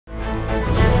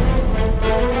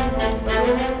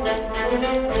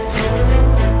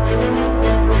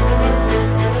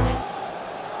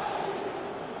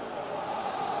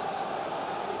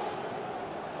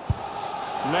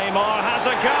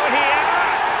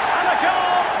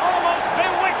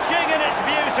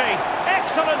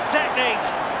technique.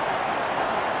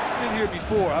 Been here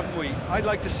before, haven't we? I'd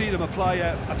like to see them apply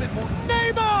a bit more.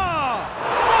 Neymar!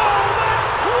 Oh, that's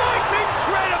quite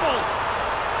incredible!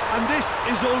 And this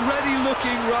is already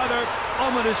looking rather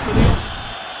ominous for the...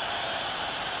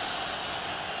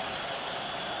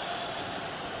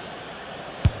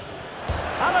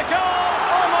 And the goal,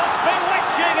 almost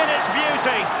bewitching in its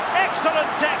beauty. Excellent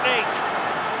technique.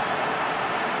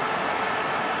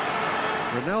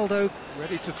 Ronaldo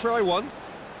ready to try one.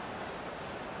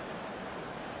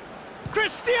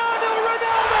 Cristiano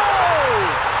Ronaldo!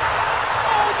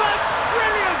 Oh, that's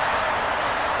brilliant!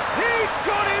 He's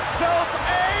got himself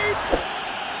a...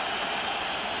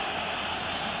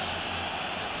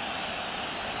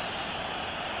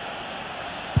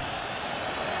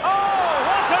 Oh,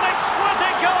 what an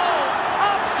exquisite goal!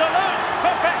 Absolute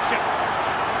perfection.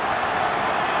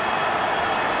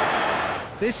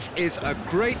 This is a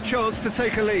great chance to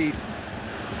take a lead.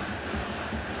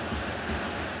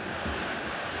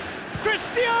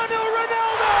 Cristiano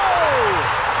Ronaldo!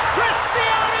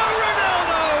 Cristiano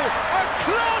Ronaldo! A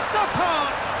class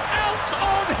apart! Out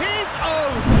on his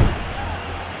own!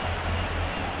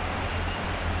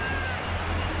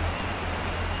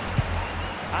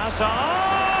 Hazard!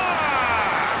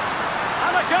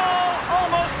 And a goal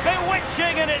almost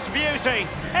bewitching in its beauty.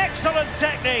 Excellent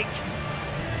technique.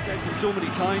 Said it so many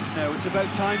times now, it's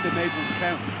about time they made one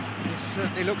count. This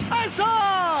certainly looks... Hazard!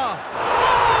 Oh,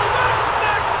 that's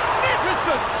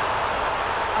magnificent!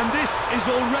 And this is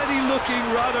already looking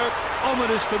rather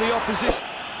ominous for the opposition.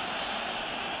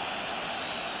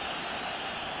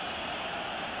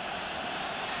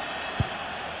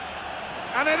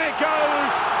 And in it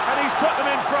goes, and he's put them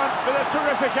in front with a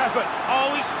terrific effort.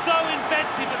 Oh, he's so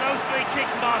inventive at those three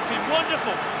kicks, Martin.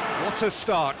 Wonderful. What a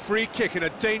start. Free kick in a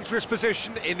dangerous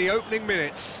position in the opening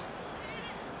minutes.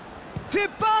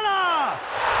 Dybala!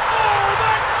 Oh,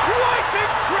 that's quite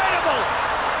incredible!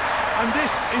 And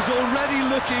this is already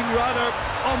looking rather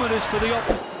ominous for the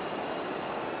opposition.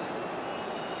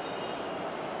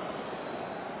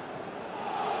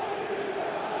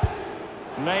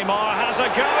 Neymar has a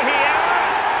go here.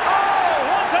 Oh,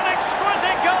 what an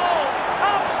exquisite goal!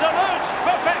 Absolute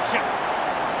perfection.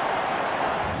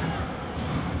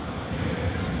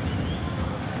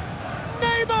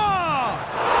 Neymar!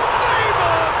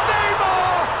 Neymar!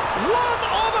 Neymar! One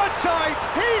of a type!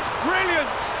 He's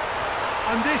brilliant!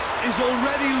 And this is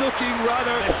already looking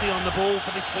rather... Messi on the ball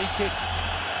for this free kick.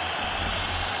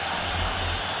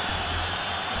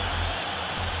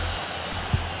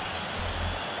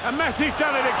 And Messi's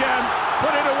done it again,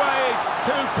 put it away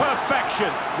to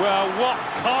perfection. Well, what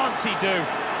can't he do?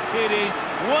 It is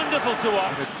wonderful to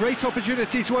watch. And a great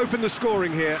opportunity to open the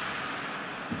scoring here.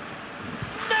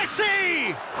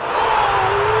 Messi! Oh,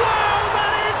 wow,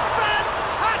 that is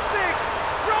fantastic!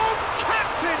 From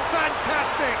Captain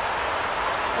Fantastic!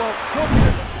 Well, talking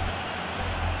about...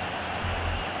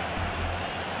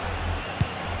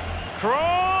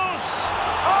 Cross!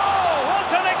 Oh, what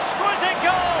an exquisite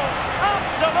goal!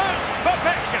 Absolute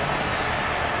perfection!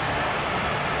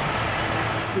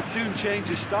 Could soon change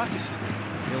his status.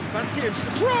 He'll fancy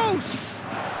himself. Cross!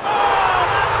 Oh,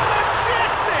 that's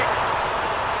majestic!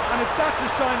 And if that's a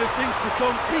sign of things to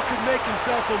come, he could make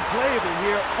himself unplayable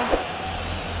here.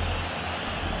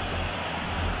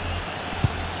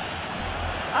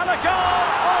 And a goal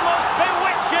almost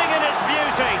bewitching in its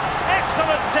beauty.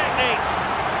 Excellent technique.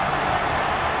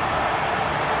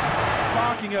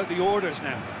 Barking out the orders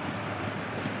now.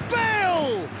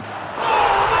 Bale!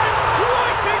 Oh, that's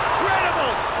quite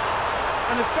incredible!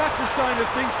 And if that's a sign of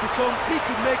things to come, he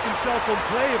could make himself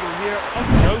unplayable here.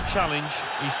 No challenge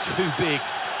is too big.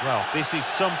 Well, this is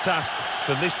some task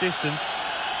from this distance.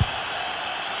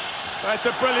 It's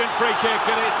a brilliant free kick,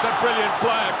 and it's a brilliant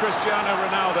player, Cristiano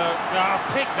Ronaldo. Oh,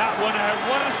 pick that one out.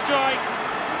 What a strike.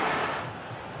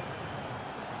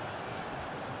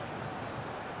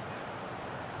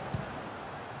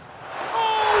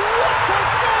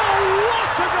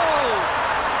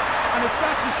 And if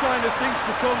that's a sign of things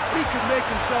to come, he could make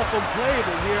himself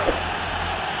unplayable here.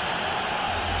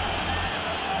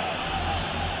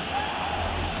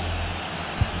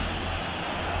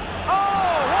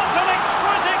 Oh, what an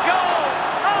exquisite goal!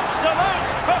 Absolute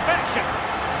perfection.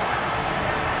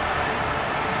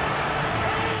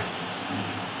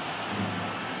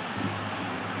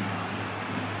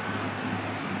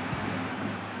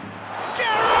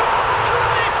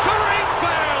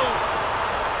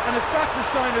 And if that's a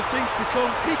sign of things to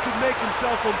come, he could make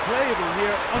himself unplayable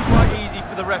here. Quite easy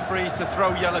for the referees to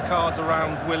throw yellow cards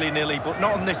around willy-nilly, but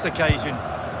not on this occasion.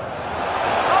 Oh,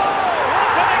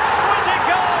 what an exquisite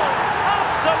goal!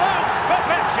 Absolute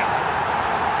perfection.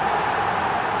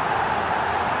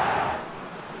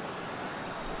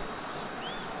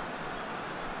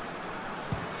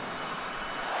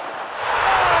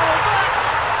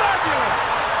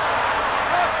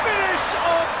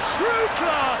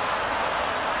 class!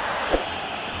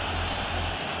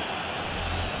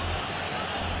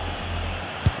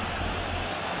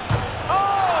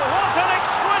 Oh, what an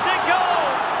exquisite goal!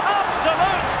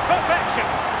 Absolute perfection.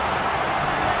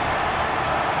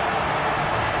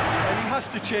 And he has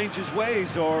to change his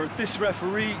ways, or this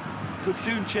referee could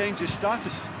soon change his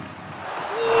status.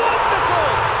 Wonderful!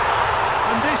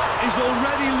 And this is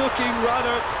already looking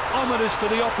rather ominous for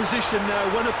the opposition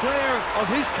now, when a player of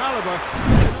his calibre...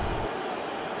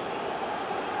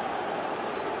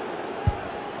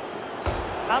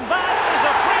 And that is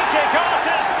a free kick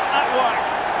artist at work.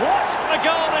 What a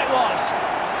goal it was!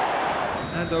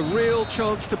 And a real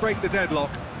chance to break the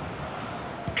deadlock.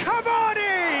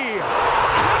 Cavani!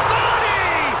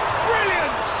 Cavani!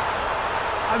 Brilliant!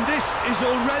 And this is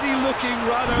already looking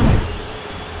rather...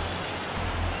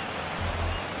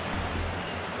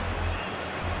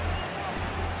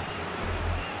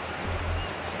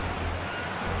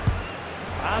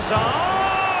 Hazard!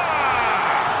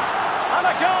 And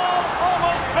a goal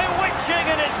almost bewitching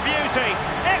in its beauty.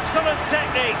 Excellent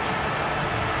technique.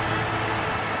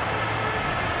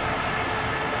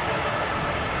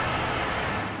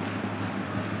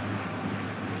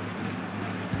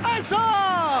 Hazard!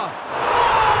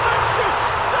 Oh, that's just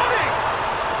stunning!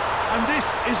 And this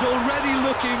is already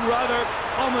looking rather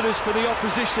ominous for the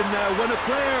opposition now, when a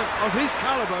player of his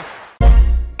calibre...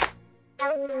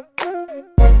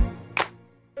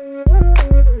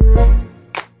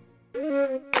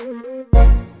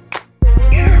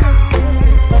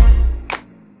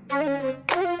 Yeah.